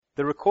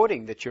The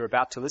recording that you're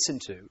about to listen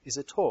to is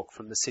a talk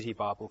from the City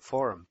Bible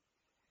Forum.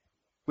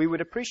 We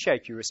would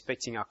appreciate you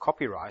respecting our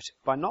copyright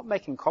by not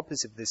making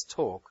copies of this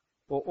talk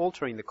or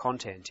altering the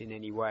content in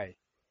any way.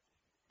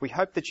 We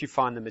hope that you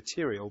find the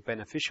material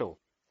beneficial.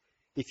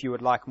 If you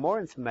would like more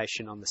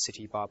information on the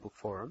City Bible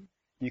Forum,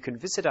 you can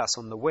visit us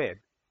on the web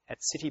at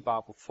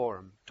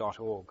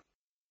citybibleforum.org.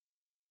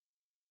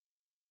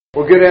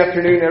 Well, good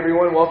afternoon,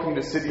 everyone. Welcome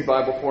to City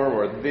Bible Forum,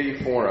 or the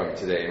Forum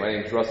today. My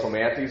name is Russell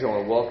Matthews. I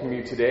want to welcome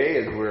you today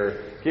as we're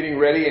getting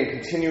ready and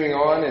continuing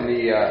on in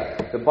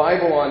the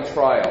Bible on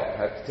Trial. I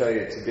have to tell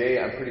you, today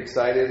I'm pretty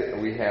excited.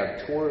 We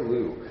have Tor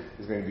Liu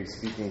who's going to be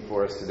speaking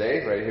for us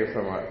today, right here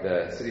from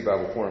the City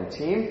Bible Forum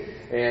team.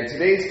 And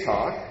today's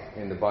talk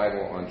in the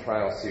Bible on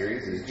Trial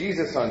series is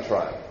Jesus on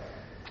Trial.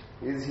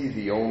 Is he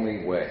the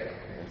only way?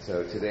 And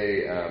so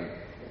today,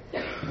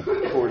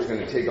 Tor is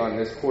going to take on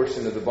this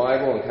portion of the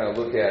Bible and kind of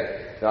look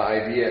at the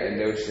idea and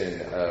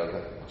notion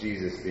of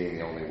Jesus being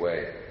the only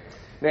way.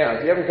 Now,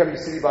 if you haven't come to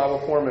City Bible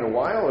Forum in a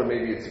while, or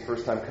maybe it's the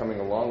first time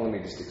coming along, let me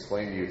just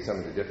explain to you some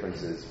of the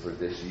differences for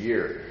this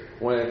year.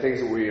 One of the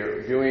things that we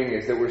are doing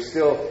is that we're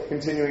still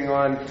continuing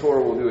on.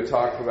 Tor will do a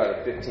talk for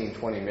about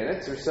 15-20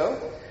 minutes or so.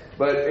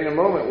 But in a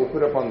moment, we'll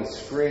put up on the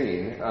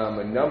screen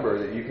a number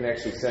that you can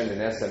actually send an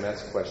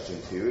SMS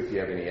question to if you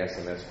have any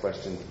SMS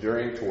questions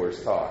during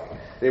Tor's talk.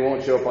 They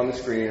won't show up on the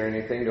screen or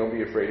anything. Don't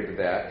be afraid of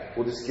that.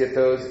 We'll just get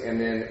those, and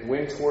then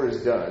when Tor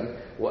is done,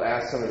 we'll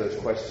ask some of those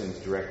questions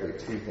directly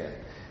to him.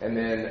 And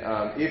then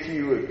if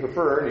you would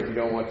prefer, and if you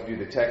don't want to do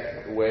the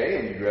tech way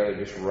and you'd rather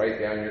just write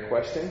down your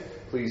question,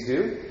 please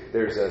do.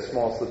 There's a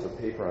small slip of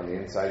paper on the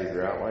inside of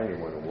your outline. You're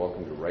more than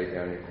welcome to write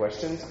down your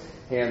questions.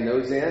 Hand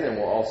those in, and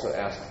we'll also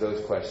ask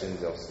those questions.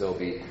 They'll still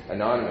be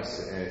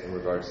anonymous in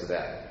regards to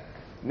that.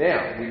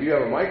 Now, we do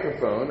have a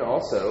microphone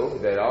also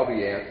that I'll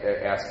be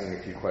asking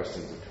a few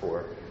questions of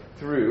Tor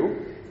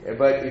through.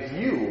 But if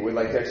you would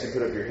like to actually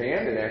put up your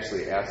hand and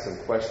actually ask some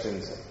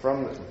questions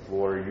from the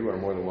floor, you are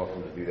more than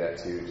welcome to do that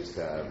too. Just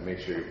make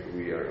sure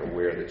we are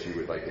aware that you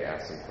would like to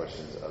ask some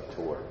questions of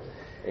Tor.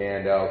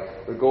 And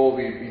the goal will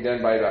be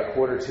done by about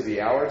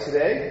 1:45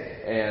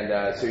 today.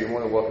 And so you're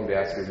more than welcome to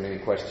ask as many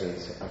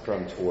questions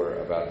from Tor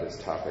about this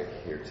topic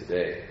here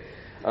today.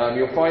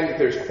 You'll find that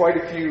there's quite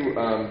a few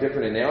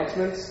different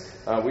announcements.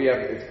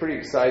 It's pretty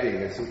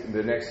exciting.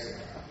 The next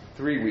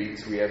 3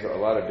 weeks, we have a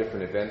lot of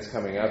different events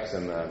coming up,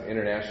 some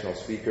international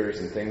speakers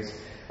and things.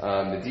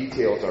 The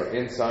details are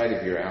inside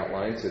of your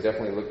outline, so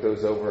definitely look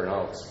those over, and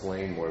I'll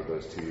explain more of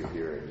those to you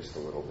here in just a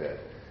little bit.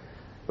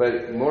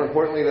 But more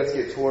importantly, let's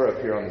get Tor up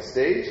here on the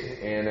stage,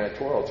 and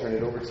Tor, I'll turn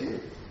it over to you.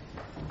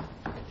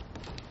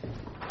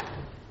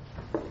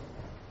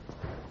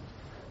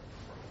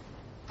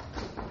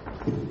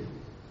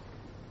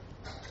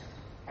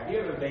 Have you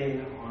ever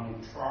been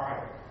on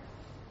trial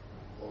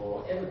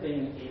or ever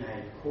been in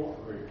a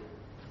courtroom?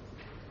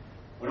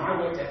 When I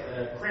worked at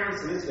the Crown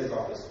Solicitor's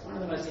Office, one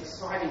of the most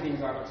exciting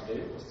things I got to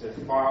do was to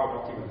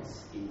file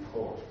documents in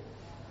court.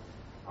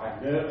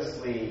 I'd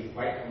nervously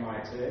wait for my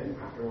turn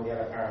after all the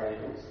other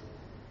paralegals,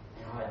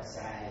 and I'd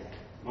say,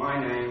 my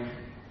name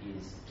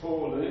is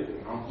Tor Liu,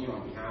 and I'm here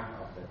on behalf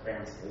of the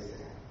Crown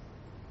Solicitor.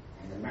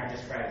 And the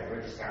magistrate or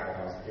registrar that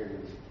I was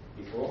appearing with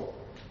before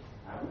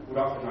would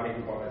often not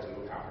even bother to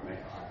look up and make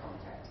eye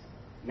contact.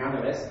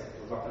 Nonetheless,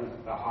 it was often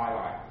the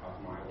highlight of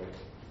my week.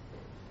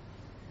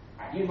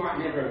 You might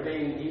never have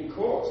been in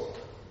court,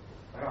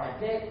 but I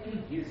bet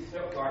you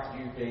felt like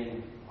you've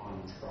been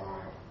on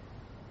trial.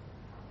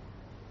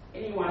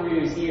 Anyone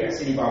who's here at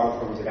City Bible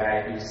Forum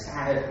today who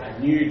started a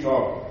new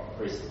job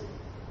recently,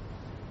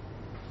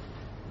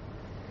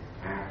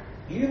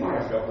 you might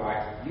have felt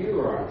like you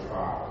were on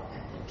trial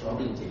at the job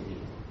interview.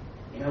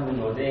 You know, when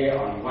you're there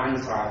on one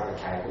side of the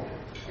table,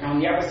 and on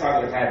the other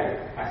side of the table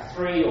are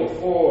 3 or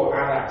 4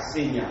 other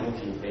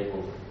senior-looking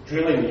people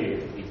drilling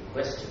you with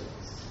questions.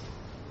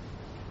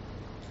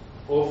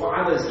 Or for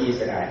others here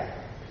today,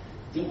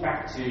 think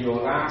back to your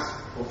last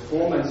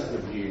performance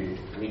review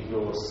with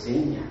your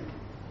senior.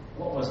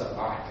 What was it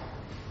like?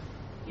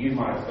 You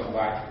might have felt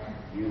like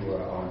you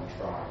were on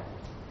trial.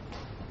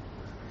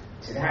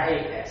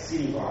 Today at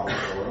City Bible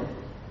Forum,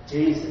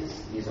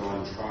 Jesus is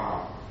on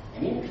trial.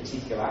 And in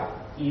particular,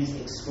 his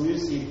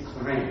exclusive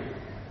claim.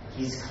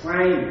 His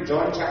claim,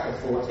 John chapter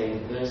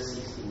 14, verse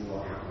 6 in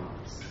your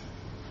outlines.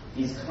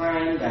 His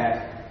claim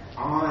that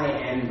I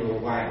am the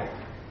way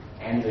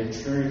and the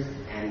truth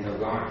and the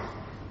life.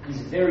 His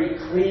very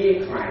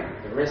clear claim,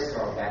 the rest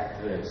of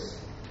that verse.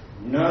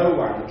 No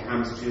one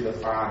comes to the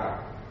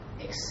Father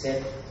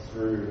except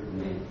through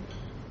me.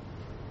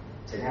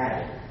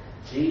 Today,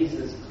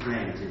 Jesus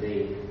claimed to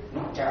be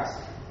not just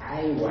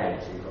a way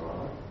to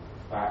God,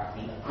 but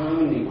the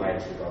only way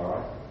to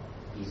God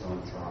is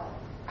on trial.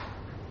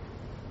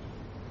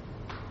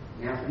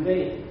 Now for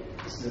me,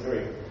 this is a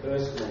very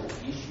personal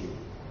issue,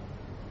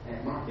 and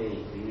it might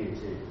be for you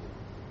too.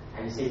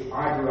 And you see,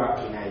 I grew up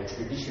in a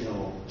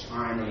traditional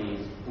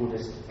Chinese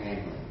Buddhist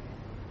family.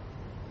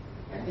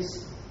 And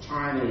this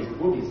Chinese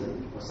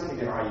Buddhism was something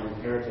that I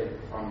inherited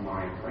from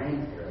my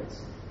grandparents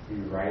who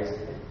raised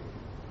me.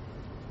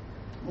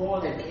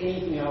 More than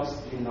anything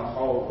else in the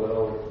whole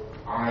world,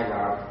 I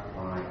love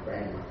my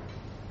grandma.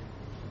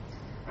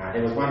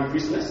 There was one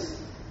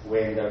Christmas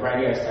when the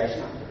radio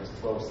station, I think it was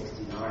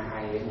 1269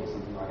 AM or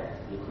something like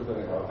that, the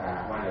equivalent of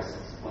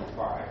 106.5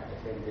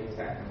 FM these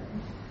days,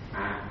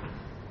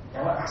 they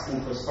were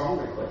asking for song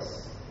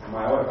requests. And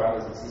my older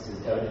brothers and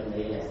sisters urged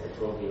me as the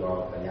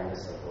 12-year-old, the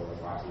youngest of all the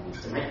 5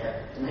 siblings, to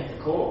make the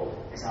call.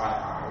 And so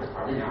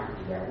I ring up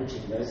the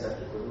Richard Mercer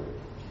equivalent.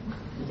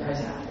 He goes,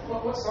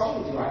 what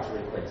song would you like to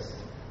request?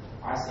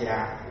 I said,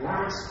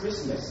 Last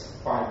Christmas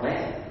by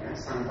Wham,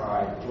 sung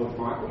by George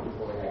Michael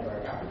before they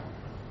broke up.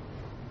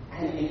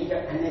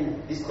 And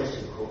then this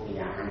question caught me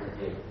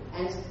unprepared.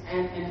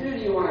 And who do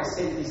you want to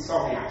send this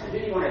song out to? Who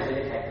do you want to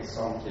dedicate this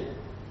song to?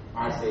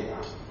 I said,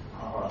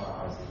 I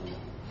was thinking,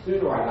 who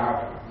do I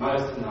love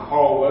most in the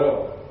whole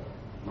world?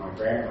 My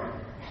grandma.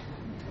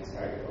 And so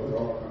it was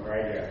all on the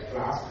radio.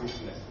 Last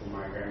Christmas for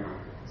my grandma.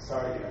 So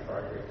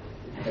inappropriate.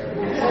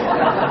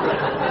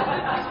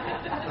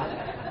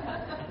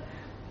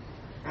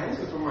 And this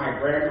was from my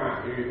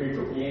grandma who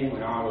took me in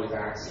when I was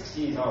 6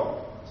 years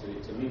old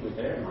to live with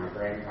her and my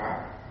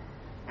grandpa.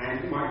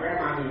 And my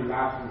grandma who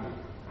loved me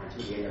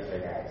until the end of her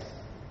days.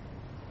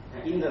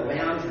 Now, in the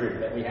lounge room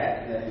that we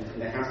had, in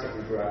the house that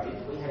we grew up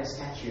in, we had a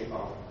statue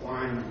of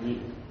Guan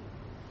Yin,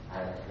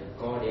 the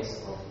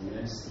goddess of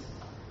mercy.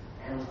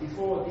 And it was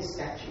before this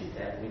statue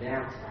that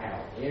without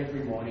fail,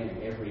 every morning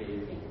and every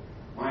evening,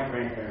 my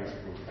grandparents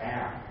would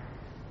bow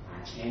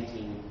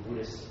chanting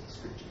Buddhist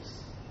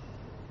scriptures.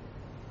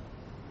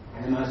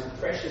 And the most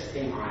precious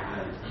thing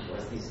I owned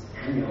was this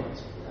amulet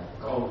with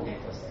a gold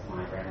necklace that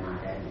my grandma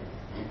gave me.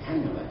 An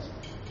amulet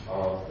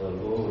of the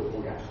Lord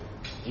Buddha,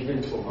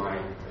 given for my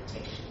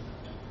protection.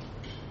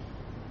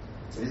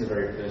 So this is a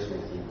very personal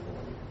thing for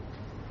me.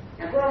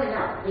 Now, growing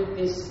up with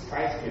this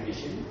faith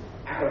tradition,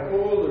 out of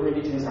all the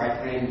religions I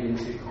came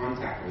into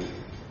contact with,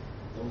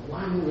 the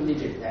one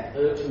religion that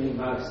urged me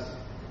most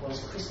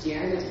was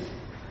Christianity.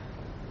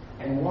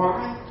 And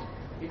why?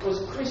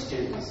 Because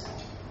Christians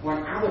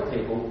want other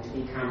people to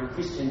become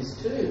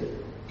Christians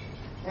too.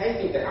 They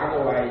think that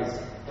other ways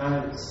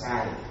don't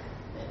save,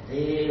 that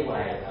their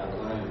way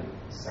alone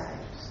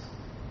saves.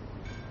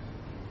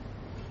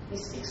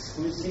 This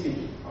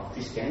exclusivity of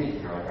Christianity,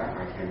 however,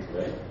 I came to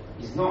learn,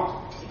 is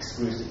not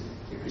exclusive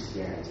to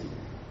Christianity.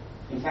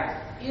 In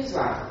fact,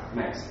 Islam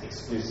makes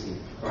exclusive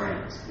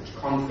claims which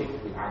conflict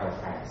with other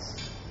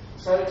faiths.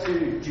 So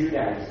too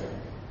Judaism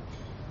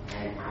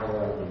and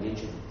other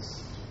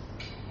religions.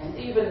 And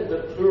even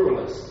the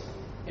pluralist,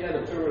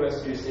 the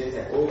pluralist who says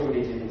that all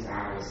religions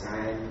are the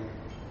same,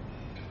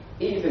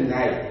 even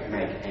they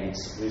make an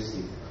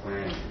exclusive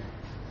claim.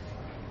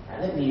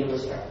 Now, let me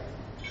illustrate.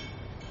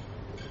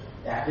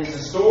 Now, there's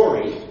a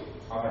story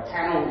of a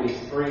panel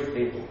with 3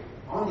 people.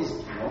 On this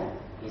panel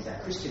is a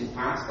Christian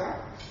pastor,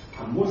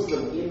 a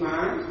Muslim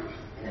imam,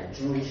 and a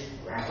Jewish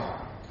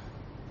rabbi.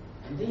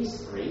 And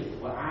these 3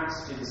 were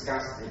asked to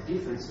discuss the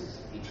differences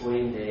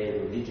between their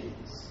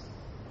religions.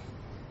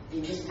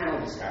 In this panel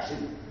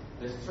discussion,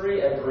 the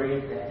 3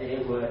 agreed that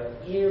there were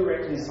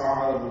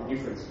irreconcilable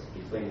differences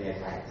between their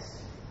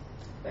faiths.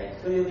 They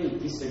clearly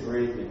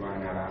disagreed with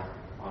one another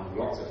on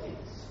lots of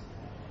things.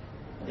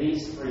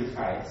 These 3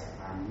 faiths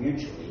are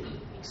mutually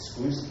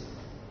exclusive.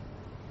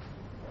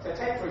 So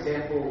take, for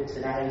example,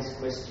 today's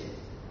question.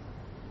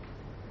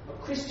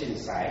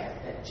 Christians say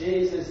that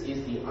Jesus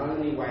is the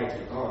only way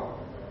to God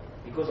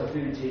because of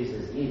who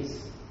Jesus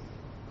is,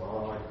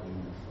 God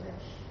in the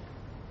flesh.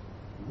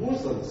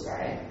 Muslims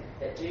say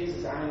that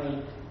Jesus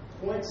only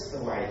points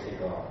the way to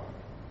God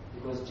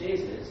because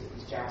Jesus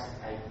is just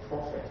a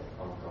prophet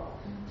of God.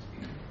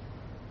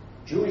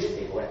 Jewish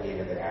people, at the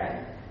end of the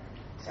day,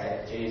 say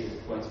that Jesus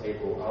points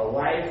people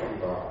away from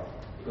God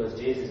because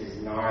Jesus is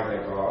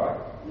neither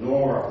God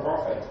nor a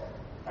prophet,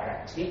 but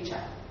a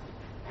teacher,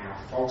 and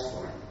a false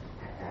one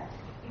at that.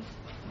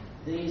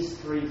 These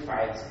 3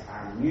 faiths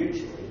are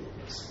mutually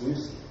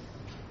exclusive.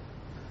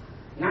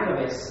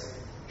 Nonetheless,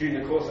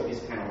 during the course of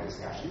this panel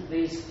discussion,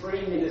 these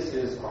 3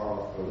 ministers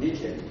of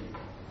religion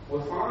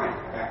were fine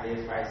about their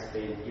faiths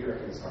being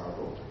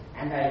irreconcilable,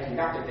 and they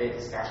conducted their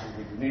discussion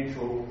with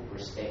mutual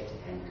respect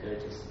and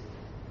courtesy.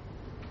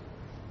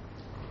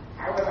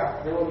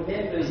 However, there were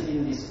members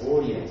in this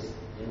audience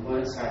who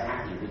weren't so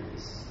happy with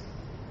this.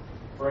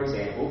 For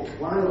example,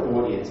 one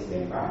audience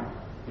member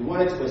who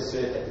wanted to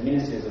assert that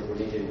ministers of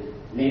religion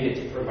needed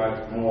to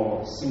promote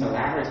more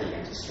similarity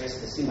and to stress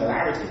the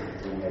similarities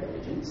between their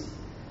religions,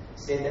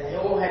 said that they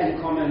all had in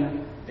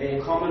common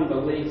their common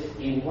belief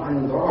in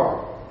one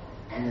God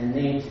and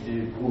the need to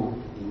do good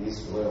in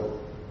this world.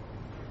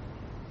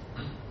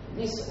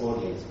 This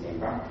audience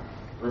member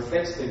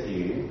reflects the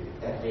view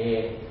that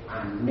there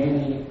are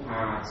many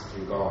paths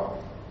to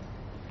God,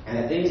 and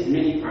that these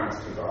many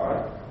paths to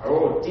God are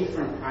all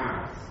different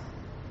paths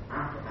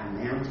up a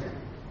mountain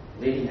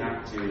leading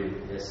up to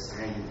the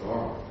same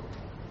God.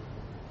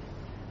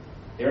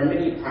 There are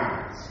many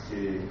paths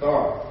to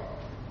God,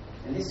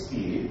 and this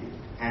view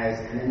has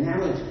an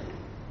analogy.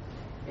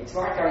 It's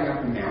like going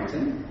up a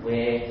mountain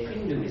where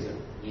Hinduism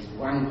is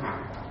one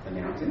path up the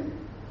mountain,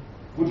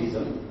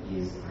 Buddhism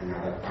is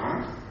another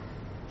path,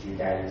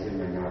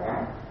 Judaism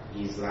another,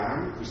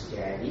 Islam,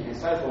 Christianity, and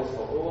so forth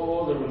for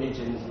all the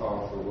religions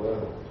of the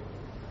world.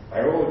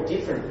 They're all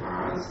different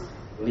paths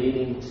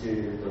leading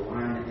to the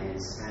one and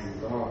same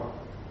God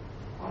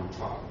on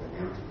top of the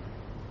mountain.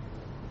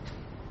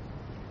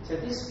 So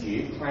this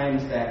view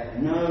claims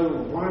that no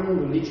one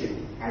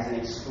religion has an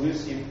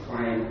exclusive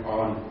claim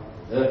on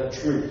the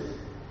truth.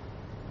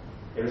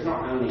 There is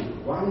not only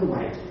one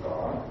way to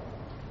God,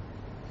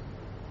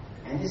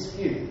 and this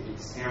view, it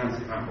sounds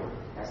humble,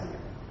 doesn't it?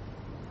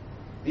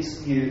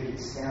 This view, it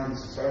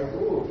sounds so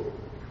good,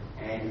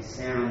 and it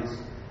sounds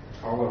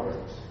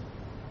tolerant.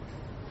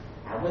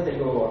 Now, whether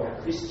you're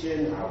a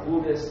Christian, a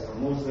Buddhist, a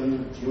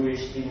Muslim,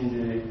 Jewish,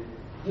 Hindu,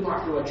 you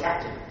might feel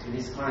attracted to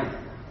this claim.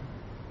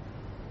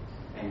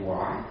 And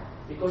why?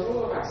 Because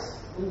all of us,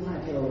 we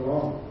want to get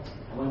along,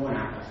 and we want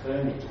to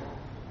affirm each other.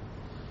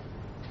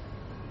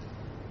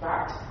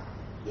 But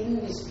in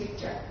this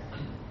picture,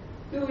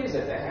 who is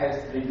it that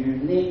has the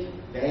unique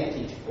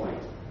vantage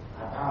point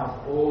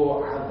above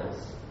all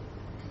others?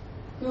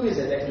 Who is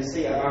it that can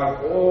see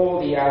above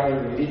all the other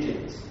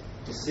religions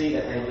to see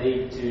that they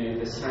lead to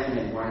the same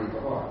and one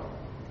God?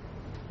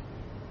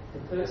 The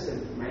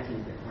person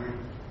making the claim.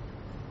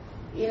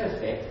 In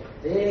effect,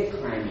 they're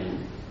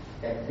claiming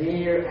that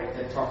they're at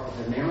the top of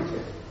the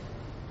mountain.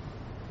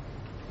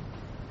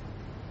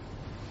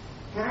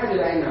 How do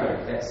they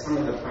know that some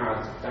of the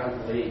paths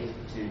don't lead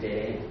to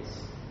dead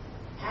ends?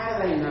 How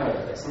do they know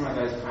that some of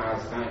those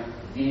paths don't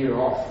veer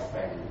off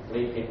and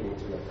lead people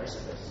to the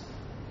precipice?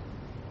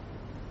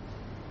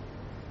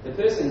 The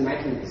person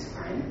making this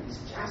claim is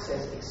just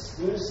as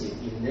exclusive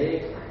in their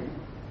claim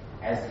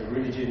as the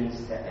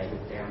religions that they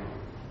look down on.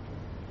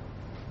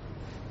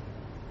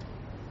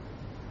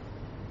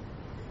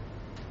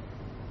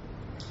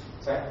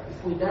 So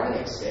if we don't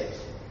accept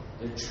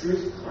the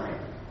truth claim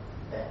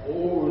that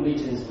all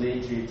religions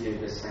lead you to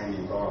the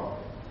same God,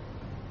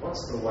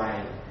 what's the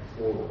way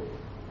forward?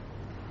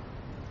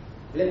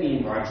 Let me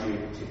invite you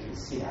to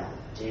consider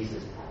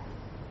Jesus' path.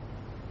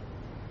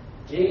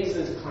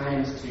 Jesus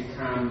claims to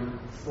come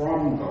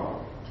from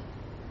God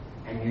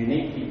and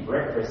uniquely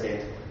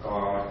represent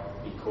God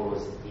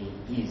because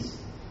he is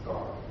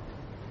God.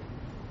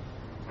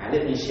 Now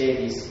let me share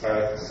this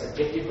both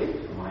subjectively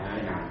from my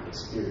own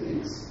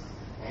experience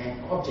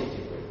and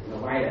objectively in a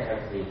way that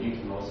hopefully you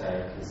can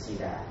also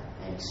consider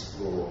and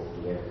explore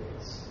the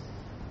evidence.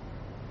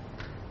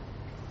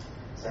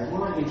 So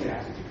my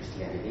introduction to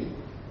Christianity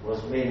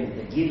was when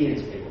the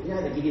Gideon's people, you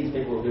know the Gideon's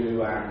people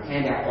who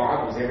hand out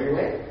Bibles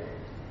everywhere?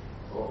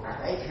 Well,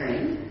 they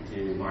came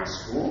to my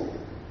school,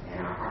 and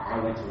I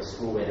went to a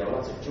school where there were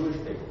lots of Jewish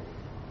people.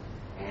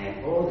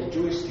 And all the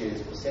Jewish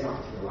students were sent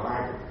off to the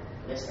library,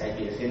 lest they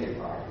be offended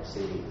by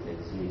receiving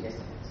these New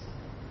Testaments.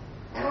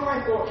 And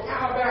I thought,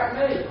 how about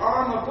me?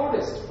 I'm a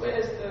Buddhist.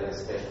 Where's the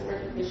special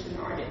recognition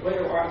I get? Where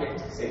do I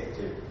get sent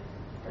to?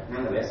 But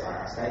nonetheless,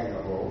 I stayed in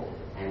the hall,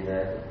 and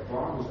the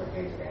Bibles were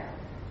handed out.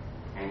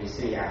 And you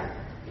see,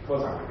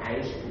 because I'm an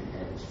Asian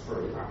and it was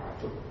free, I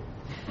took it.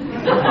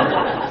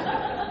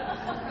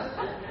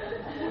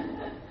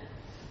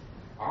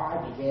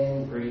 I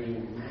began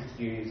reading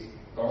Matthew's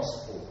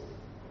Gospel,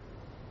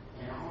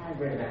 and I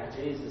read about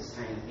Jesus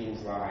saying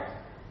things like,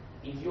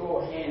 if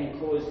your hand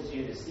causes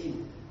you to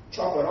sin,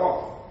 chop it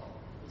off.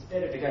 It's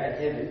better to go to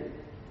heaven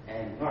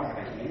and not have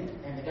a hand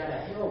than to go to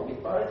hell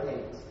with both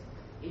hands.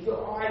 If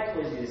your eye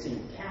causes you to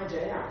sin, gouge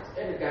it out. It's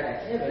better to go to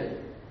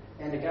heaven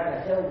than to go to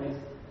hell with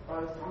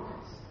both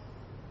eyes.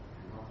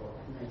 And I thought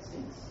that made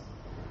sense.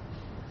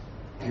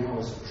 And I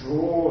was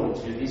drawn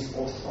to this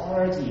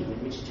authority with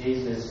which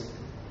Jesus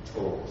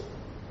taught.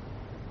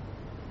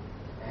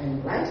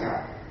 And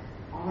later,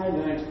 I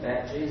learned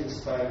that Jesus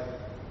spoke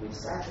with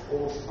such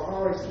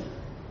authority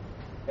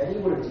that he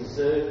would have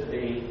deserved to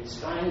be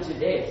stoned to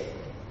death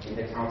in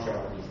the culture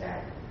of his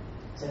day.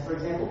 So, for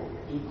example,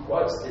 he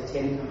quotes the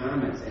Ten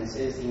Commandments and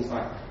says things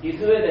like, you've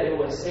heard that it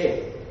was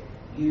said,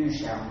 you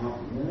shall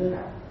not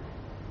murder.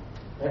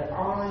 But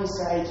I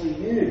say to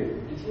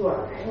you, if you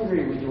are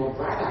angry with your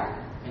brother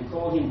and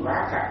call him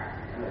raka,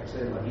 a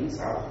term of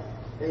insult,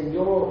 then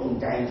you're in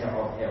danger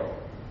of hell.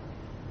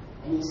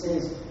 And he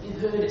says, you've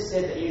heard it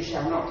said that you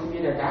shall not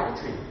commit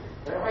adultery.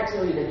 But I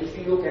tell you that if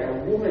you look at a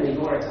woman in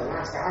order to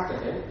lust after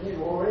her,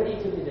 you've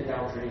already committed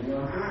adultery in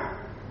your heart.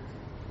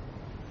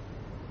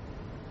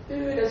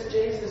 Who does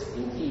Jesus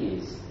think he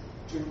is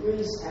to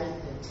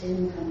restate the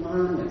Ten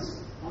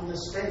Commandments on the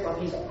strength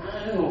of his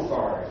own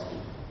authority?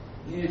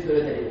 You've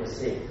heard that it was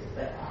said,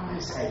 but I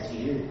say to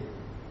you.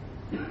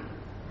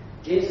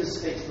 Jesus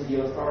speaks with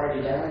the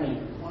authority that only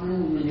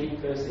one unique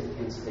person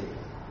can speak.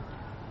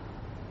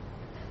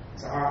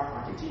 So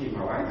I continued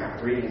my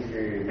way, reading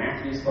through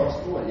Matthew's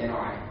Gospel, and then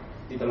I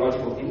did the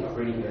logical thing of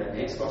reading the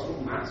next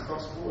Gospel, Mark's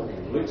Gospel, and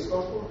then Luke's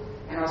Gospel,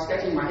 and I was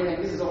scratching my head,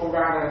 and this is all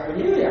rather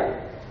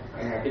familiar.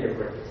 And a bit of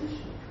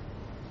repetition.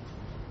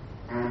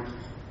 And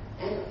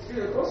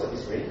through the course of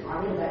this reading,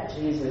 I read about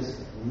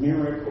Jesus'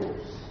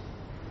 miracles.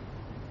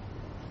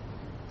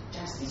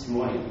 Just this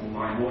morning, in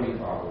my morning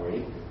Bible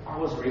reading, I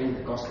was reading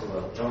the Gospel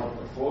of John,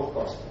 the fourth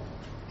Gospel.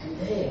 And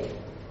there,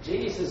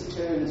 Jesus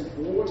turns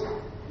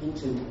water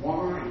into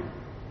wine.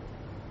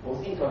 Or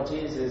think of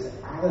Jesus'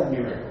 other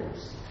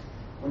miracles.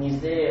 When he's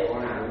there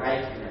on a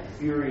lake in a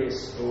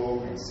furious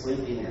storm and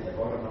sleeping at the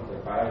bottom of the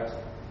boat,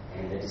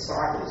 and the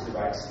disciples, who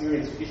are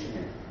experienced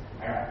fishermen,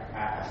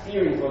 are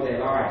fearing for their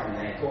life, and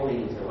they're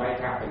calling him to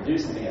wake up and do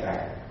something about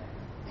it.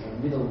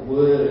 And with a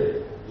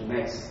word, he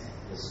makes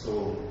the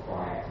storm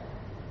quiet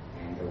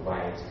and the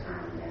waves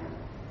calm down.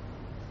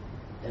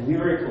 The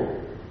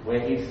miracle where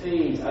he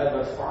feeds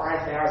over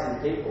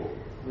 5,000 people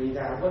with,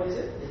 what is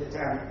it? Is it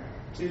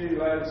 2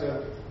 loaves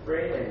of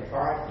bread and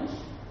 5 fish?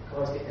 I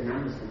always get the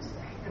numbers from today.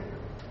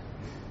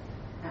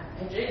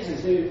 And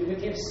Jesus, who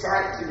gives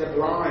sight to the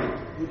blind,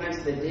 who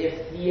makes the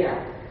deaf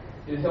hear,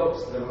 who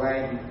helps the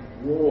lame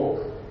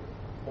walk,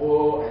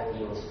 all at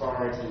the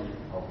authority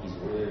of his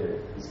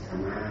word, his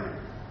command.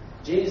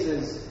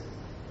 Jesus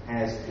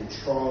has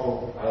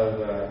control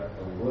over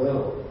the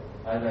world,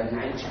 over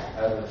nature,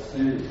 over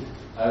food,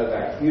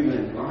 over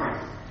human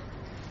life.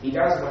 He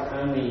does what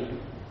only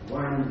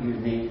one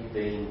unique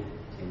being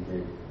can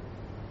do.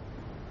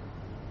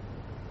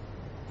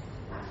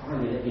 Now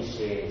finally, let me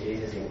share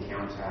Jesus'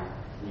 encounter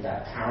with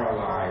a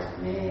paralysed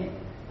man.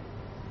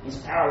 This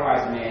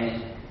paralysed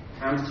man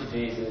comes to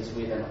Jesus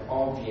with an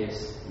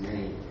obvious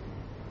need.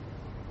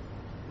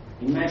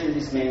 Imagine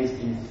this man's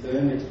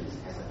infirmities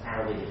as a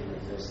paralytic in the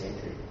first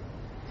century.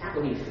 How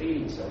could he feed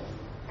himself?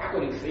 How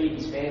could he feed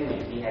his family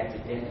if he had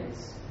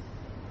dependents?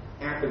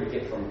 How could he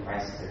get from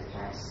place to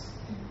place?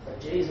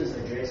 But Jesus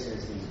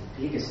addresses his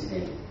biggest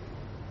need.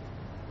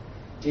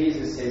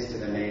 Jesus says to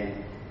the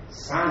man,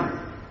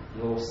 "Son,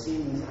 your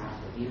sins are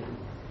forgiven."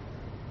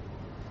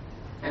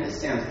 And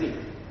this sounds big.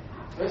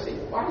 Firstly,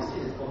 why does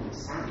Jesus call him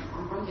son?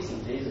 I'm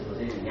guessing Jesus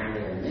was even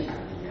younger than me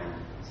when he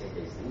said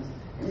these things.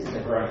 And this is a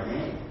grown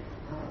man.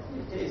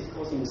 Jesus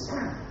calls him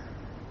son.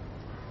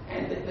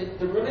 And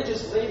the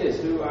religious leaders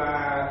who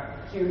are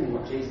hearing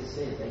what Jesus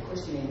says, they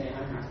question in their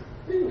own hearts,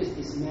 who is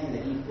this man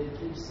that he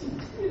forgives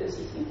sins? Who does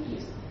he think he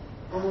is?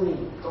 Only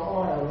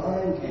God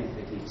alone can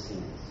forgive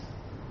sins.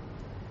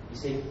 You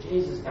see,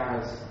 Jesus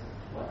does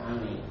what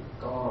only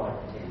God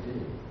can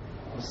do.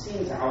 Our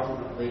sins are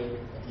ultimately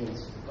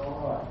against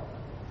God.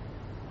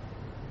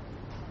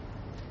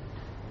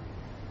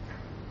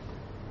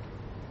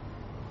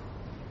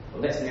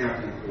 Well, let's now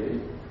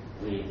conclude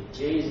with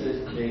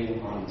Jesus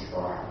being on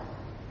trial.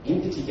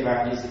 In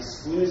particular, his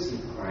exclusive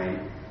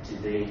claim to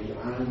be the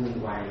only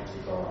way to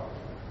God.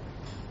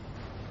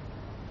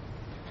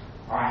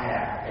 I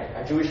had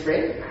a Jewish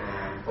friend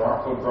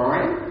called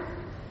Brian,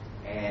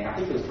 and I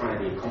think he was trying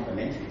to be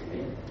complimentary to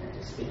me,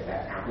 to speak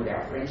about how good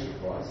our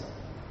friendship was.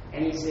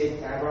 And he said,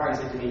 Brian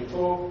said to me,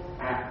 Tor,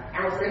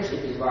 our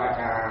friendship is like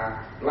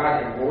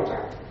blood and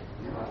water.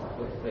 You know, I was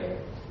like, where?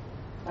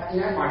 But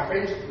you know, my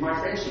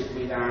friendship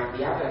with the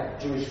other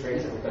Jewish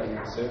friends that we've got in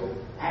our circle,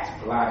 that's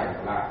blood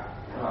and blood.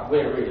 You know, like,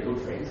 we're really good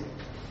friends.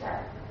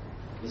 But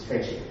this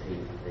friendship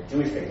with the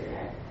Jewish friends we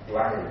had,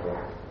 blood and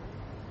blood.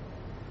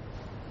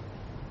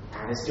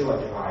 And there's still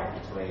a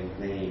divide between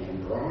me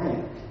and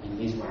Brian in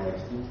his way of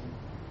thinking.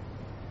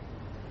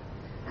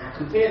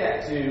 Compare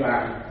that to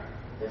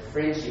the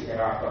friendship that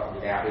I've got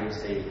with our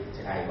MC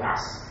today,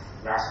 Russ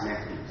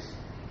Matthews.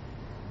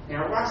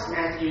 Now, Russ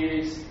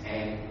Matthews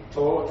and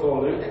Tor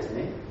Lou, that's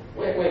me,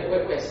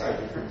 we're so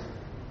different.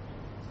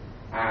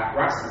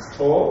 Russ is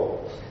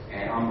tall,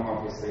 and I'm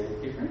obviously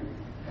different.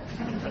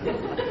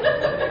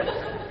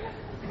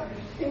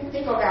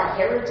 think of our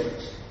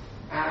heritage.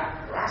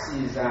 Russ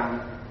is,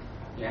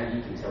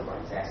 you can tell by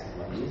his accent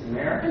what he is,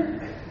 American,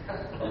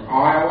 from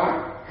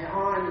Iowa, and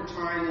I'm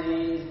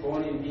Chinese,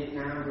 born in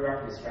Vietnam, grew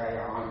up in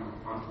Australia.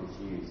 I'm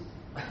confused.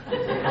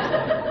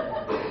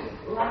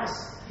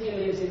 Russ, he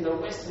lives in the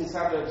western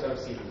suburbs of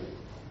Sydney,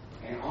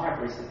 and I've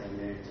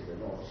recently moved to the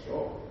North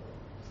Shore.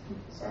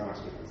 So much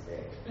difference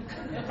there.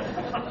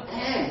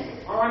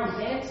 And I'm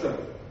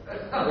handsome.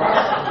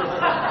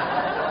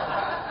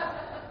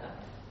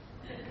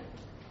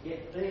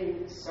 Yet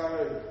being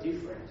so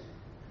different,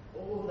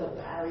 all the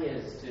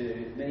barriers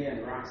to me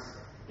and Russ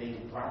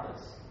being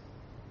brothers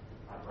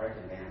are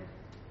broken down.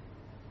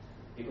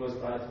 Because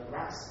both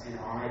Russ and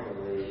I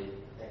believe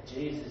that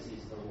Jesus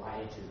is the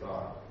way to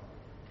God.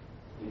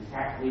 In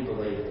fact, we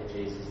believe that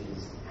Jesus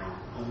is our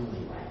only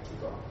way to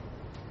God.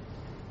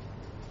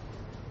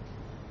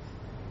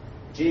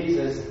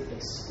 Jesus'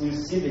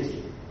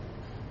 exclusivity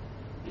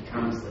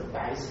becomes the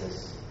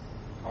basis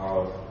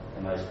of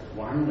the most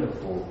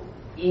wonderful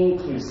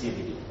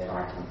inclusivity that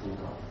I can think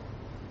of.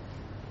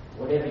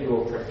 Whatever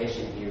your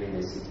profession here in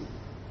the city,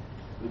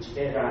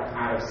 whichever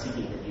part of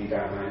Sydney that you go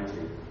home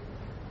to,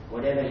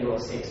 whatever your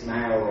sex,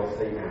 male or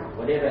female,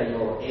 whatever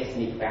your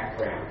ethnic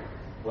background,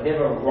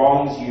 whatever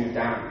wrongs you've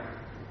done,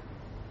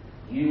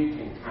 you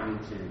can come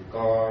to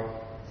God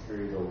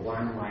through the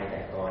one way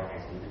that God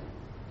has given,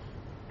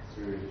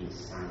 through his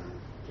Son,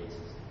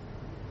 Jesus.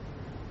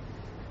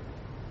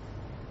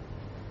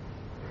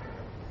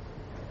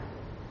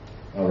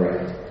 All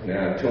right.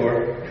 Now,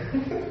 Tor,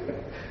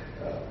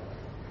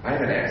 I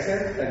have an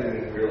accent. I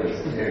didn't realize.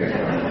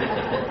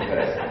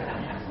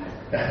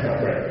 All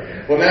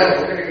right. Well, now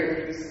we're going to go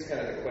through, this is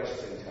kind of the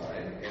question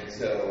time. And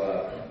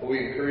so what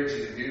we encourage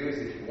you to do is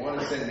if you want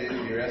to send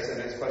in your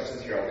SMS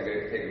questions, here, I'll take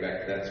it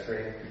back to that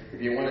screen.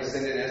 If you want to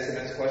send in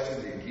SMS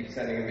questions, you can keep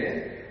sending them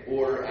in.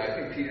 Or I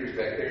think Peter's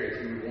back there.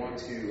 If you would want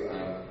to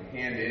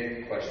hand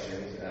in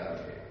questions,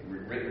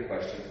 written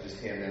questions, just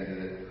hand them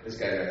to this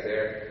guy back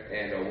there,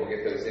 and we'll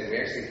get those in. We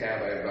actually I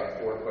have about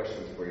 4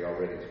 questions for you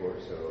already, Tor.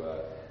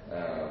 So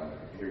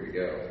here we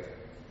go.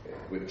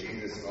 With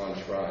Jesus on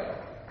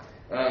trial.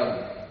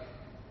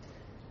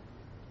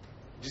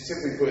 Just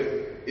simply put,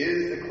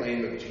 is the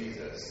claim of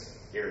Jesus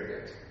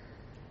arrogant?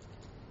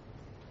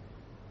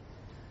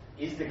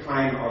 Is the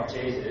claim of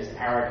Jesus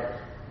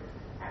arrogant?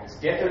 It's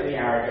definitely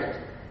arrogant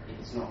if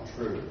it's not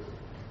true.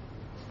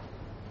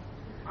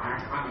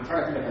 I'm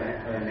trying to think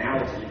of an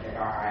analogy, but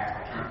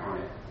I can't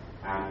find it.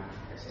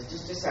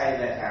 Just say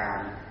that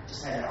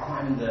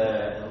I'm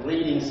the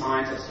leading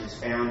scientist who's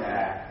found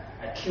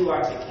a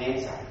cure to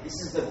cancer. This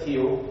is the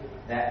pill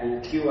that will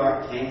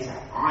cure cancer.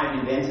 I've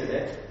invented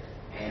it,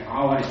 and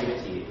I want to give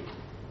it to you.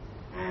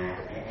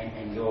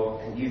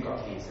 And you've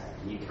got cancer,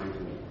 and you come to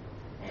me.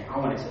 And I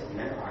want to tell you,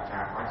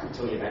 I can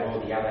tell you about all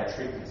the other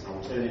treatments and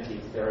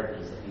alternative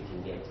therapies that you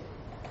can get.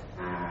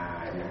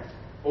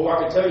 Or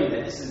I could tell you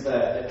that this is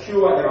the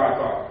cure that I've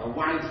got, the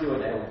one cure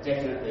that will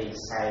definitely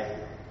save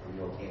you from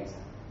your cancer.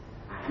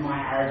 Am I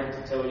arrogant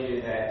to tell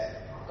you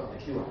that I've got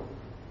the cure?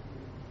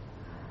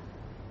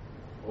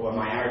 Or am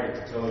I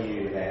arrogant to tell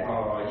you that,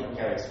 you can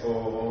go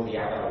explore all the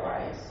other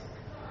ways?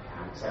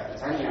 So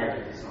it's only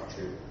arrogant if it's not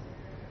true.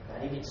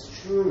 But if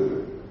it's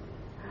true,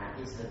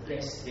 it's the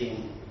best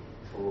thing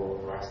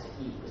for us to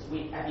hear. Because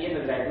at the end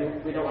of the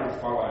day, we don't want to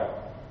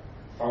follow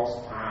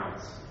false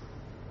paths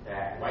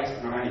that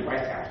not only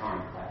waste our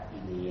time, but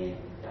in the end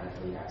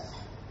don't lead us to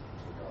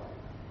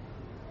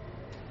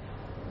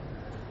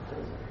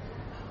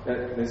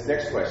God. This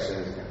next question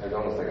is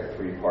almost like a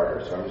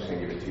 3-parter, so I'm just going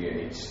to give it to you in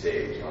each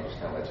stage, and I'll just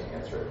kind of let you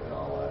answer it, and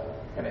I'll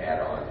kind of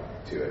add on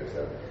to it.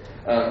 So,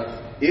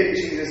 if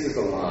Jesus is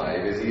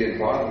alive, is he in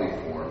bodily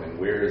form, and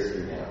where is he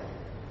now?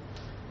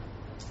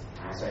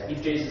 So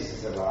if Jesus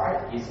is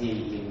alive, is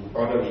he in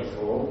bodily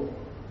form,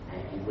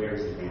 and where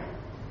is he now?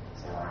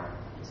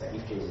 So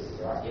if Jesus is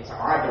alive, so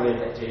I believe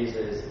that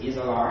Jesus is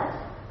alive.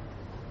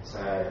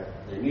 So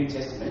the New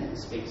Testament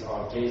speaks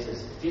of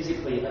Jesus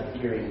physically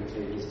appearing to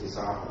his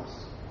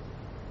disciples,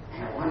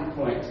 and at one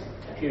point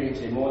appearing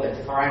to more than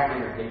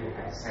 500 people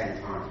at the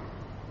same time,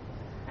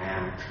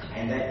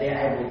 and that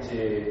they're able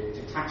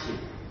to touch him.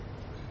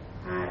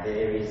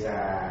 There is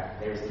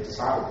the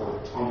disciple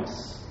called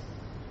Thomas,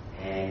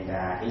 and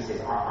he says,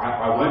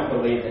 I won't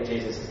believe that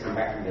Jesus has come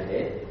back from the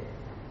dead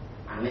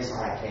unless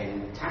I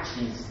can touch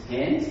his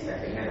hands, the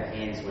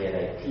hands where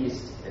they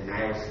pierced the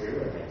nails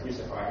through and they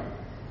crucified him,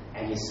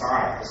 and his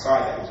side, the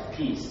side that was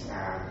pierced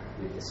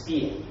with the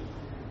spear.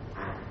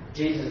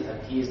 Jesus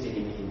appears to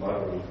him in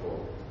bodily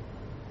form,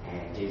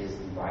 and Jesus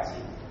invites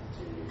him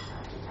to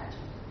touch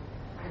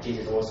him.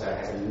 Jesus also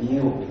has a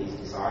meal with his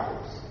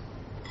disciples.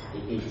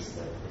 He eats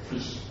the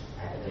fish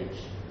at the beach.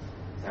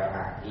 So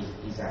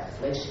he's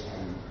flesh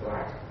and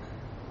blood.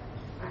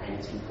 And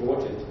it's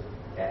important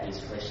that he's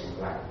flesh and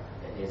blood,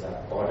 that there's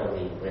a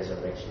bodily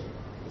resurrection.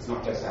 It's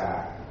not just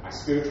a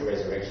spiritual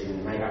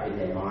resurrection made up in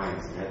their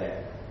minds, that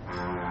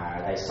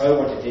they so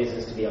wanted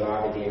Jesus to be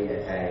alive again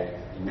that they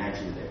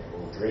imagined it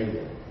or dreamed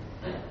it.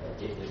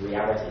 The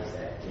reality is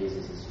that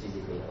Jesus is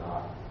physically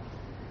alive.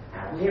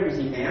 Where is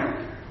he now?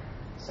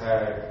 So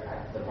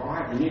the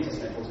New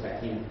Testament talks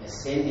about him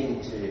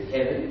ascending to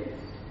heaven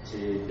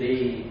to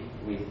be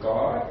with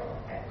God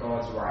at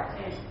God's right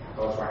hand.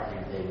 God's right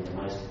hand being the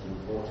most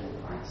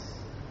important place.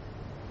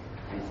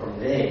 And from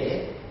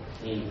there,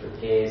 he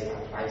prepares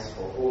a place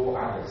for all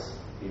others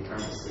who come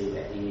to see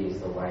that he is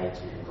the way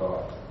to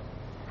God.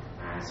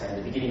 So in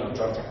the beginning of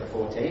John chapter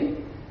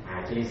 14,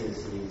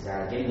 Jesus is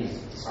getting his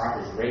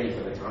disciples ready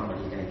for the time when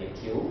he's going to get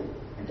killed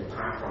and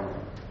depart from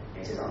them. And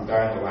he says, I'm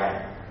going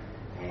away,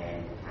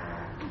 and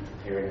I'm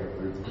preparing a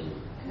route for you.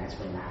 And that's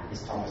when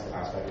this Thomas that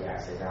I spoke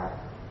about says,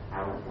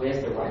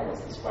 where's the way?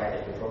 What's this way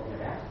that you're talking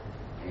about?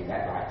 And in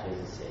that light,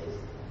 Jesus says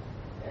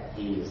that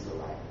he is the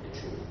way, the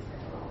truth,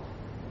 and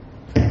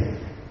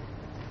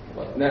the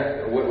life.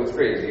 Now, what's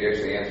great is you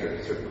actually answered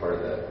a certain part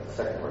of the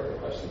second part of the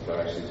question, so I'm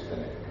actually just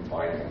going to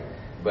combine them.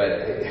 But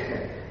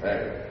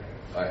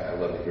I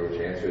love to hear what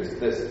your answer is.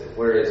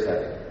 Where is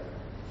heaven?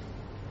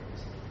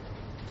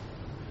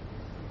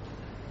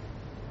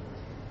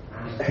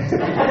 I'm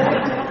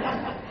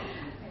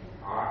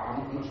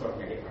not sure if I'm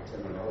going to get my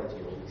terminology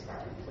all mixed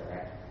up and things like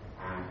that.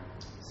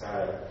 So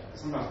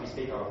sometimes we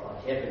speak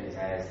of heavens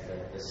as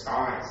the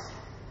skies.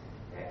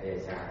 That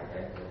there's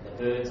the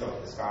birds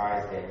of the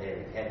skies, they're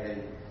in heaven.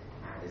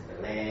 There's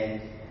the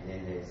land, and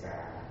then there's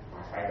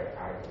my favourite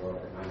part of the world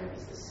at the moment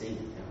is the sea,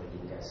 where you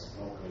can go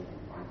snorkeling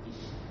and find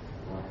fish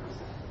and all that kind of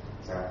stuff.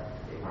 So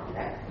it might be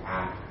that.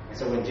 And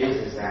so when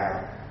Jesus is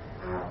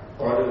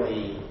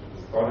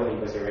bodily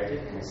resurrected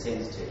and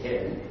ascends to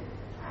heaven,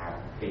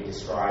 being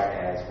described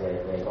as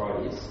where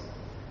God is, so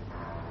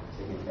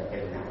you can think of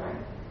heaven that way.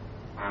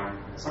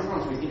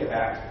 Sometimes we think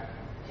about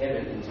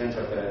heaven in terms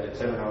of the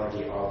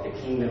terminology of the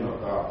kingdom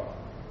of God.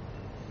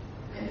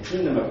 And the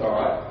kingdom of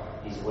God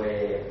is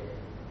where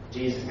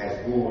Jesus has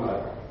rule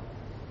over.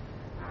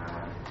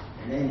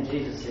 And then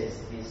Jesus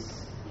says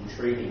this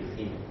intriguing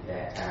thing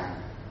that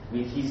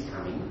with his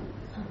coming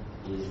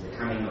is the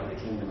coming of the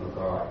kingdom of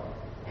God,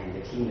 and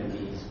the kingdom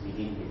is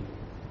within you.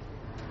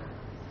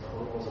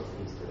 All sorts of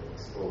things to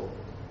explore.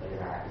 But if you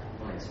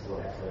want to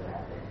explore that further,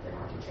 then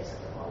I can chase up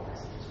the Bible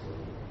passages for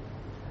you.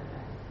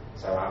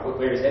 So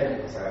where is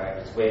heaven? So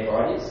it's where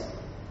God is,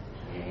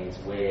 and it's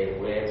where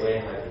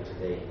we're hoping to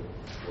be,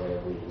 where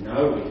we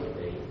know we can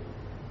be,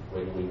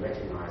 when we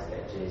recognise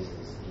that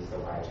Jesus is the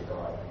way to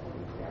God, when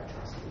we put our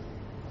trust in him.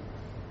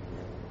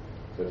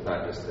 So it's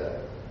not just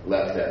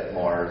left at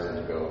Mars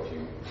and go a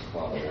few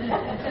kilometers.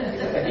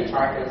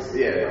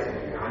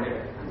 Yeah, I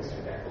never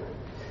understood that.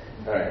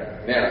 All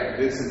right. Now,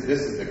 this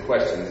is the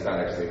question. It's not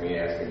actually me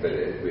asking, but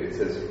it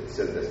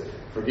says this: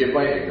 forgive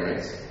my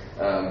ignorance.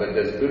 But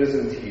does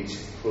Buddhism teach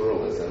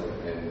pluralism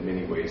in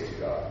many ways to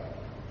God?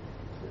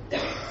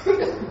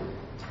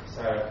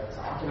 So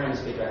I can only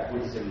speak about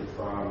Buddhism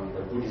from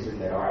the Buddhism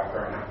that I've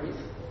grown up with.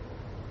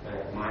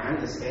 My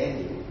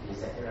understanding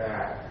is that there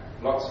are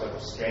lots of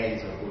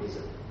strands of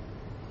Buddhism.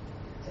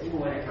 So even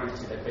when it comes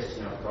to the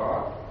question of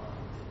God,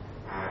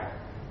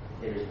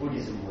 there is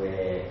Buddhism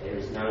where there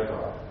is no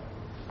God.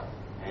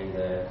 And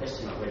the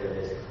question of whether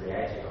there's a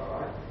creator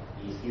God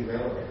is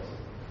irrelevant.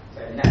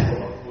 So in that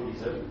form of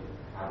Buddhism,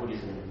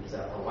 Buddhism is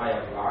a way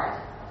of life,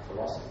 a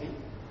philosophy.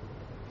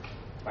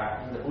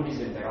 But in the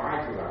Buddhism that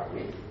I grew up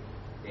with,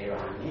 there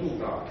are many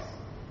gods.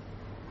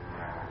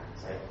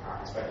 So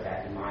I spoke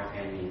about in my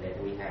family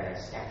that we had a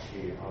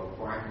statue of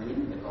Guan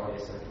Yin, the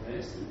goddess of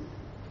mercy,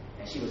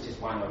 and she was just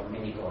one of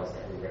many gods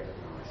that we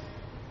recognised.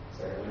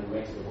 So when we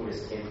went to the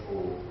Buddhist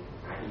temple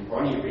in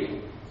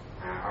Bonnyrigg,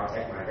 I would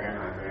take my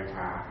grandma and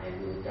grandpa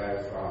and we would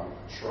go from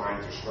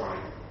shrine to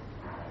shrine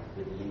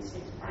with the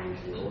incense, praying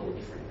to all the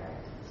different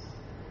deities.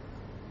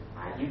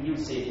 You'll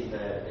see it in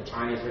the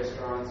Chinese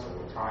restaurants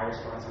or Thai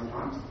restaurants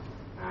sometimes.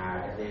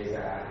 There's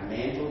a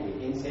mantle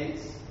with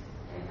incense,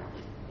 and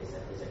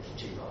there's a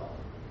kitchen god,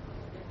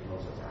 and all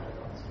sorts of other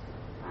gods.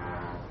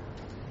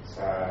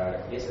 So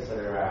yes, so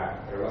there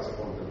are lots of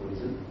forms of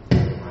Buddhism.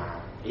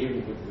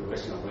 Even with the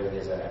question of whether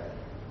there's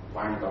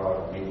one god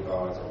or many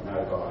gods or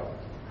no god,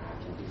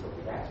 can differ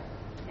with that.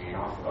 And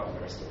I've forgotten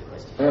the rest of the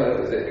question. No, that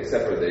was it.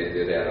 Except for they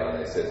did add on.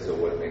 They said, so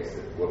what makes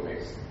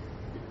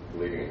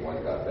believing in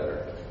one God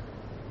better?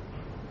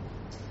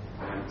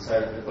 So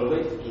the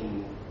belief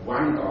in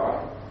one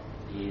God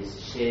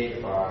is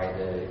shared by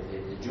the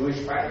Jewish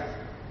faith,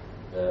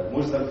 the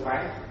Muslim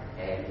faith,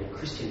 and the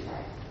Christian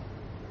faith.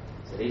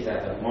 So these are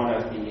the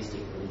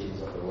monotheistic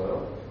religions of the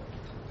world.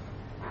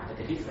 But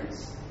the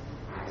difference,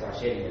 as I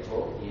shared in the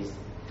talk, is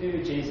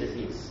who Jesus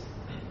is.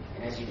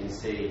 And as you can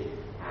see,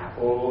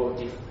 all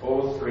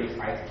three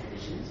faith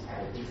traditions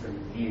have a different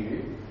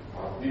view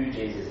of who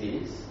Jesus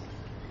is,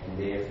 and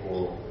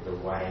therefore the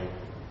way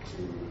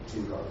to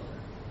God.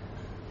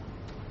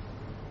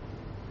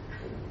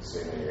 So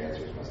your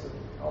answers must have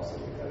also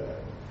had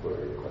a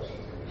flurry of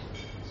questions.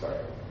 Sorry.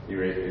 You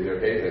ready? Is it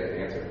okay to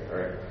answer? All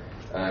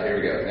right. Here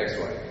we go. Next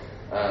one.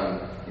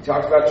 You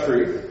talked about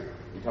truth.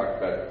 You talked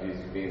about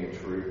Jesus being the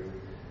truth.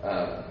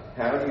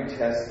 How do you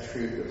test the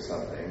truth of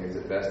something? Is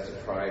it best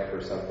to try for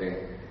something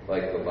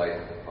like the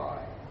life of the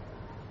pie?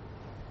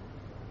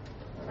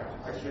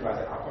 I just realised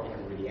that I probably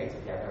haven't really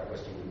answered the other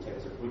question in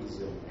terms of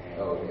Buddhism and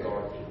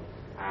God thing.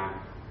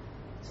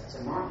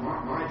 So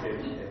my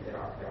journey that I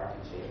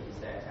can share is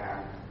that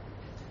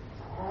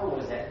I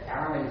was at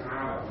Darling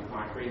Harbour with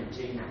my friend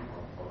Gina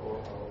of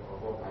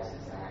all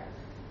places,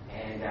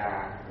 and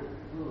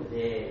we were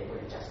there when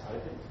it just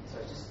opened. So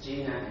it's just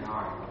Gina and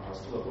I was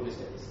still a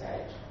Buddhist at this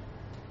stage,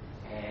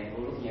 and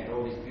we were looking at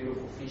all these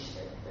beautiful fish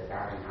at the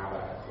Darling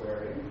Harbour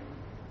Aquarium,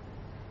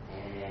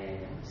 and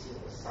you see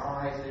all the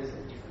sizes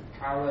and different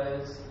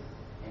colours.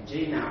 And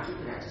Gina,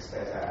 just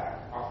as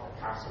off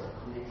the cuff sort of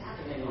comment, how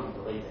can anyone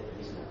believe that there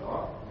isn't a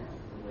God?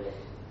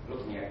 We're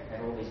looking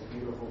at all these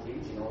beautiful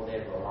things in all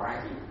their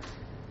variety.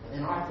 But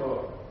then I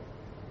thought,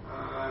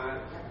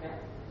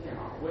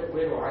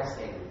 where do I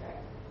stand with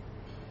that?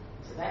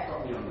 So that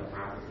got me on the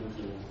path of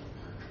thinking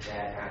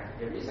that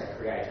there is a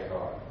creator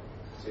God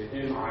to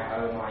whom I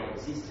owe my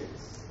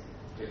existence,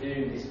 to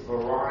whom this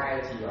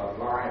variety of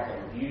life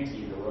and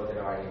beauty in the world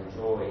that I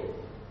enjoy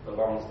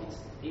belongs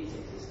its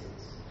existence.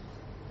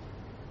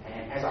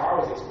 And as I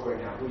was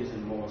exploring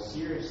Buddhism more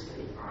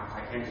seriously,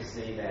 I came to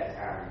see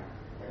that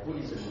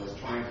Buddhism was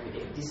trying to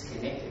get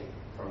disconnected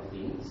from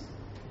things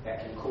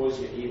that can cause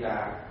you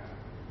either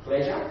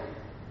pleasure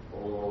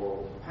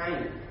or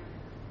pain.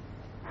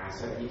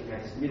 So that you can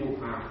have this middle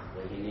path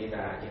where you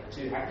neither get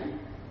too happy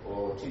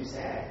or too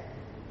sad.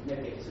 You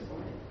never get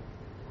disappointed.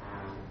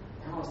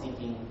 And I was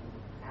thinking,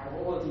 out of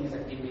all the things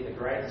that give me the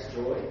greatest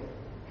joy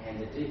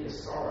and the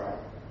deepest sorrow,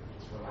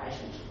 it's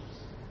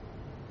relationships.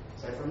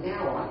 So from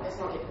now on, let's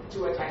not get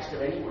too attached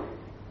to anyone,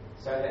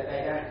 so that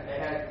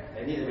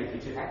they neither make you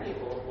too happy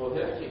or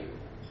hurt you.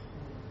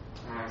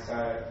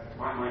 So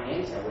my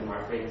answer when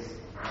my friends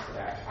ask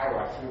about how do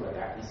I feel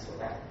about this or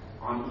that,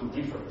 I'm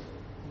indifferent.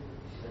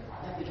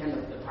 That became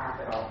the path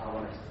that I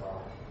wanted to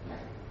follow.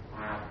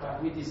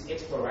 But with this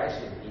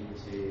exploration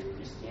into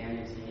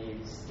Christianity,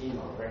 this thing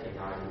of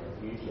recognising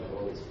the beauty of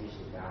all these fish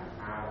in Darling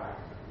Harbour,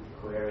 the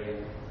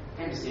aquarium,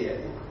 and to see that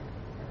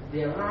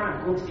there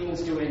are good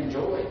things to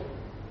enjoy,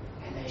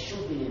 and they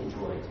should be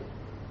enjoyed.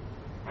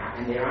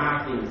 And there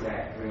are things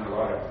that bring a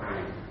lot of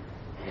pain,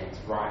 and it's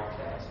right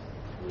that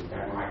we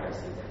don't like those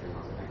things that bring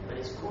lots of pain. But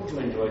it's good to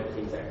enjoy the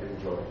things that bring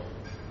joy.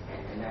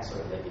 And that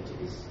sort of led me to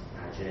this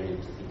journey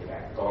to think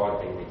about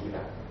God being the giver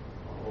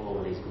of all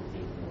of these good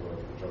things in the world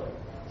to enjoy.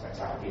 So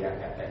I think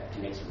that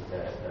connects with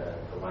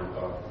the one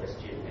God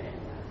question and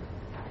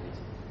happiness.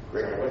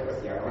 Great. So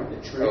what's the other one?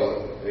 The truth.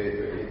 Oh,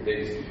 they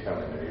just keep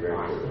coming. Are you ready?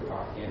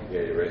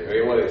 Yeah, you're ready.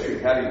 Okay, well, the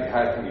truth. How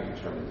can you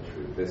determine the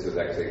truth? This is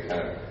actually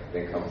kind of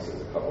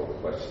encompasses a couple of the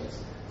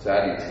questions. So how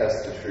do you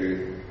test the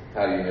truth?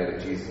 How do you know that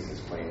Jesus'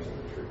 claims are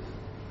the truth?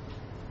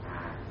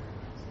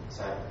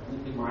 So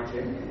with my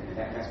journey, and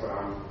that's what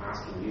I'm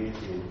asking you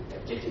to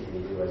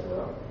objectively do as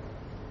well,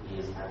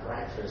 is a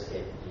great first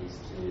step is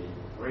to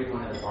read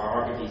one of the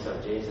biographies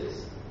of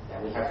Jesus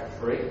that we have for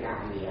free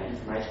out on the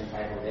information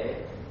table there,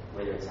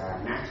 whether it's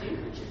Matthew,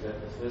 which is the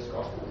first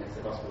gospel, and that's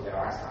the gospel that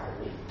I started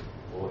with,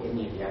 or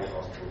any of the other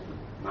gospels,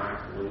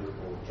 Mark, Luke,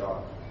 or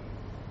John.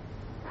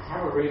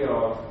 Have a read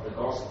of the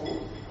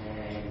gospel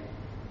and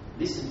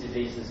listen to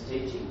Jesus'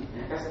 teaching.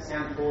 Now, does it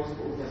sound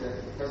plausible?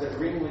 Does it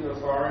ring with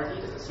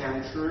authority? Does it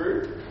sound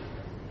true?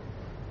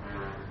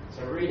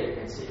 So read it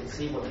and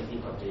see what you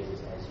think of Jesus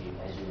as you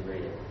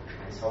read it.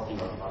 And it's talking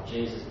of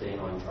Jesus being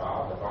on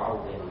trial, the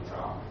Bible being on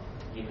trial.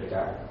 You could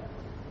go.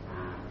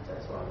 So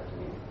that's what I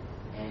recommend.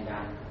 And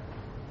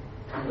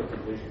come to a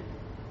conclusion.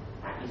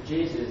 If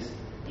Jesus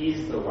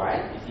is the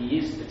way, if he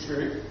is the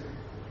truth,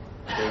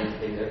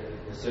 then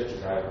the search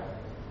is over.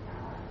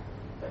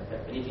 But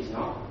if he's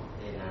not,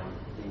 then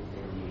you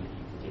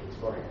can keep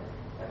exploring.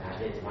 But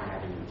there's one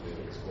avenue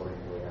to exploring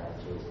where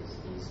Jesus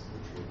is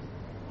the truth.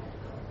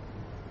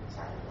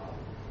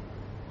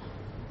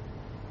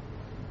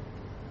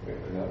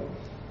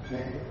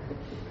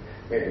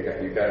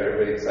 Hey, you got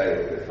everybody excited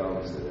with their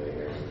phones today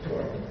here.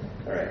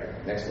 All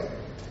right, next one.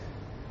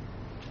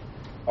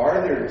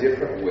 Are there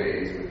different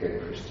ways within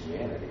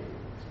Christianity,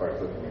 as far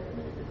as looking at the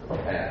many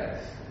different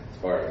paths, as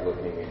far as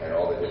looking at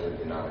all the different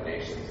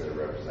denominations that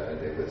are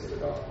represented? They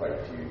listed off quite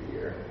a few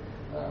here: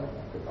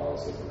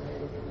 Catholicism,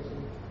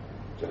 Anglicanism,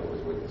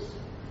 Jehovah's Witness.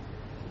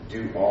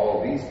 Do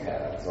all these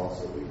paths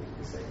also lead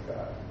to the same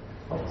God?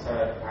 So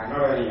not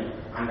only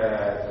under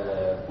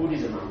the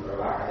Buddhism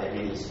umbrella are there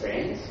many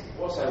strands,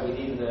 also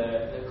within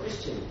the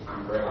Christian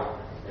umbrella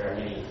there are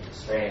many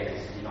strands,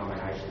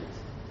 denominations.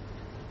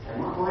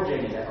 And my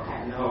journey is that I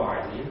had no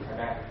idea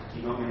about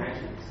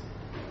denominations.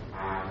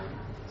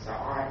 So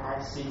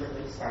I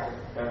secretly started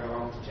going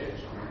along to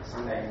church on a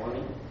Sunday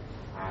morning,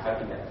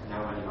 hoping that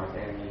no one in my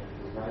family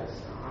would notice.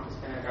 So I'm just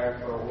going to go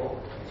for a walk.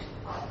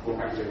 I walk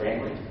up to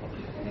Rambling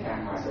and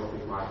found myself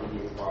with my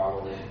Gideon's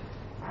Bible.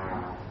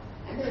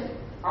 And then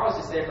I was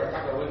just there for a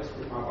couple of weeks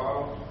with my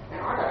Bible, and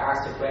I got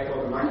asked to collect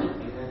all the money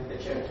in the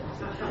church. I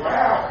said,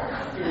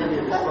 wow, giving me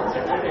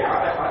responsibility.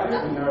 I don't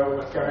even know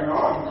what's going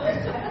on.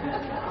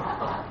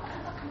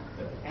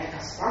 And a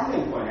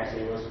stumbling point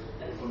actually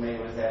for me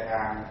was that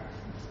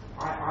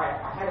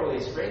I had all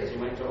these friends who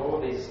went to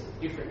all these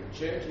different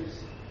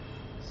churches.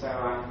 So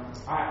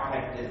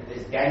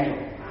there's Daniel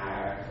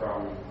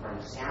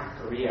from South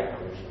Korea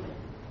originally,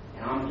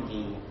 and I'm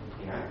thinking,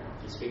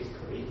 he speaks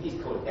Korean.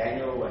 He's called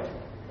Daniel.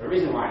 The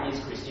reason why he's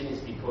Christian is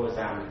because,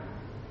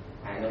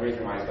 and the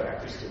reason why he's got a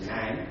Christian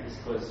name is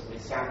because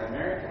with South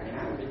America,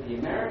 with the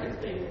Americans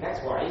being there,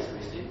 that's why he's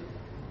Christian.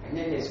 And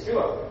then there's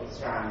Philip, he's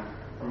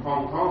from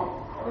Hong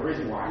Kong. Well, the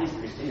reason why he's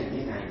Christian and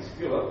his name is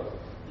Philip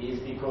is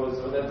because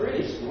of the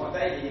British and what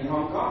they did in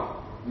Hong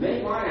Kong.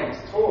 Me, my name's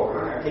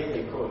Tor. I don't keep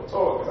being called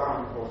Tor because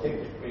I'm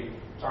authentically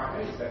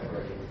Chinese. That's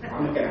what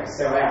I'm not going to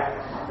sell out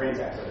my friends,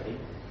 that sort of thing.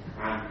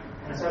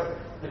 And so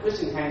the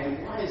question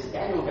came, why does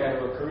Daniel go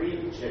to a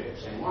Korean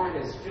church? And why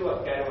does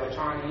Philip go to a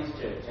Chinese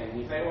church?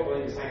 And if they all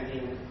believe the same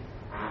thing,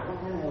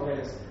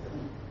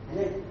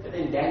 but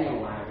then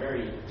Daniel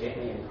very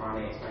gently and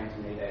kindly explained to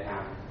me that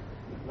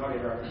not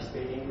everyone can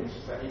speak English,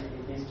 so in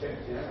his church,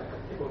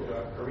 people who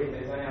are Korean,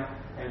 there's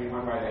only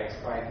one way they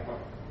explain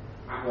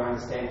will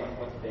understand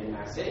what's been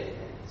said.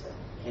 And so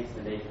hence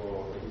the need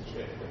for his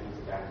church for things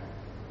to done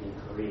in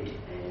Korean.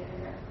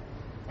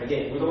 And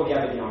again, with all the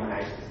other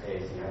denominations,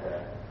 there's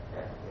the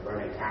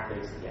Roman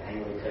Catholics, the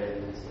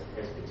Anglicans, the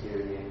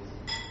Presbyterians,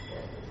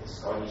 the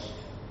Scottish.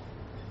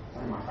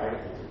 One of my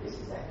favourite things of this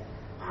is that,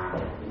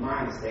 in my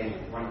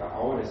understanding, one of the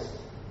oldest,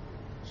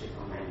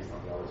 maybe it's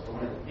not the oldest, but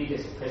one of the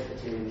biggest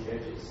Presbyterian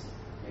churches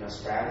in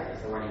Australia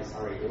is the one in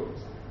Surrey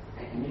Hills.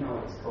 And you know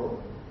what it's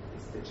called?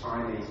 It's the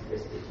Chinese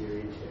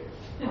Presbyterian Church.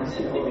 I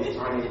see all these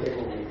Chinese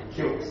people with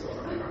kilts or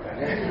something like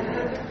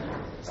that.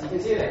 So you can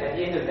see that at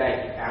the end of the day,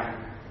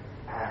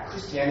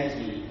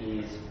 Christianity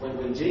is, when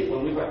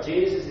we've got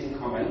Jesus in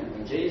common,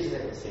 when Jesus is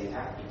at the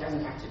centre, it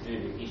doesn't have to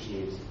do with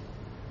issues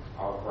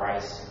of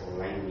race or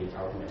language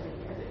ultimately.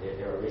 You know,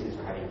 there are reasons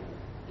for having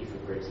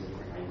different groups and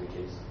different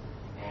languages.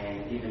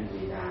 And even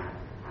with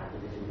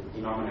the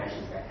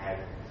denominations that have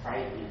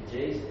faith in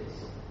Jesus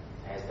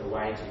as the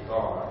way to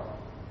God,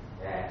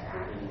 that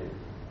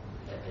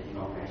the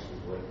denominations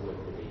work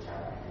with each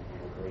other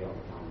and agree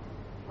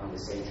on the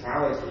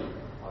centrality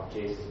of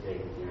Jesus being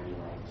the only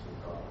way to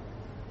God.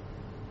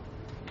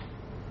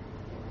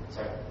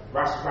 So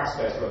Russ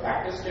goes to a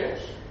Baptist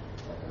church,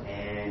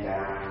 and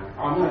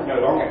no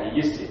longer, he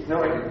used to.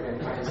 No, I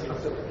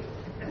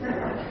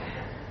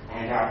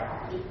And I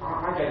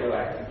go to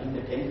an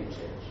independent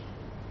church.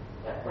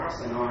 But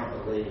Russ and I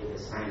believe the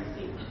same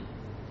thing,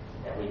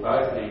 that we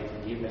both need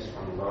forgiveness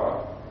from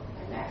God,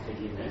 and that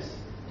forgiveness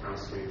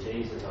comes through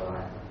Jesus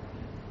alone.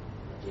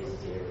 Jesus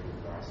did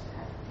everything for us to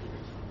have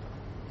forgiveness.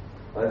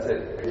 Well, that's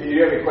it. If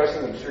you have any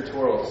questions, I'm sure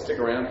Tor will stick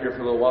around here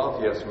for a little while.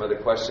 If you have some other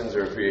questions,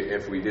 or if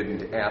I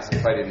didn't ask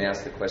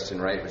the question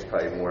right, which is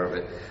probably more of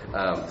it,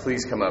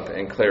 please come up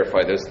and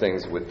clarify those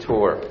things with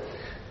Tor.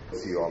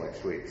 We'll see you all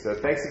next week. So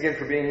thanks again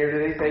for being here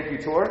today. Thank you,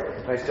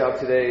 Tor. Nice job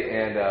today,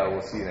 and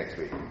we'll see you next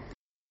week.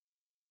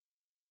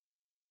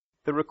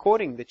 The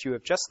recording that you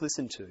have just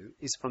listened to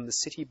is from the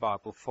City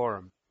Bible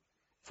Forum.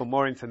 For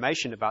more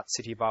information about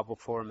City Bible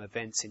Forum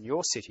events in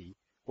your city,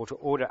 or to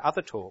order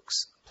other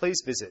talks,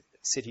 please visit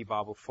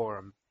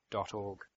citybibleforum.org.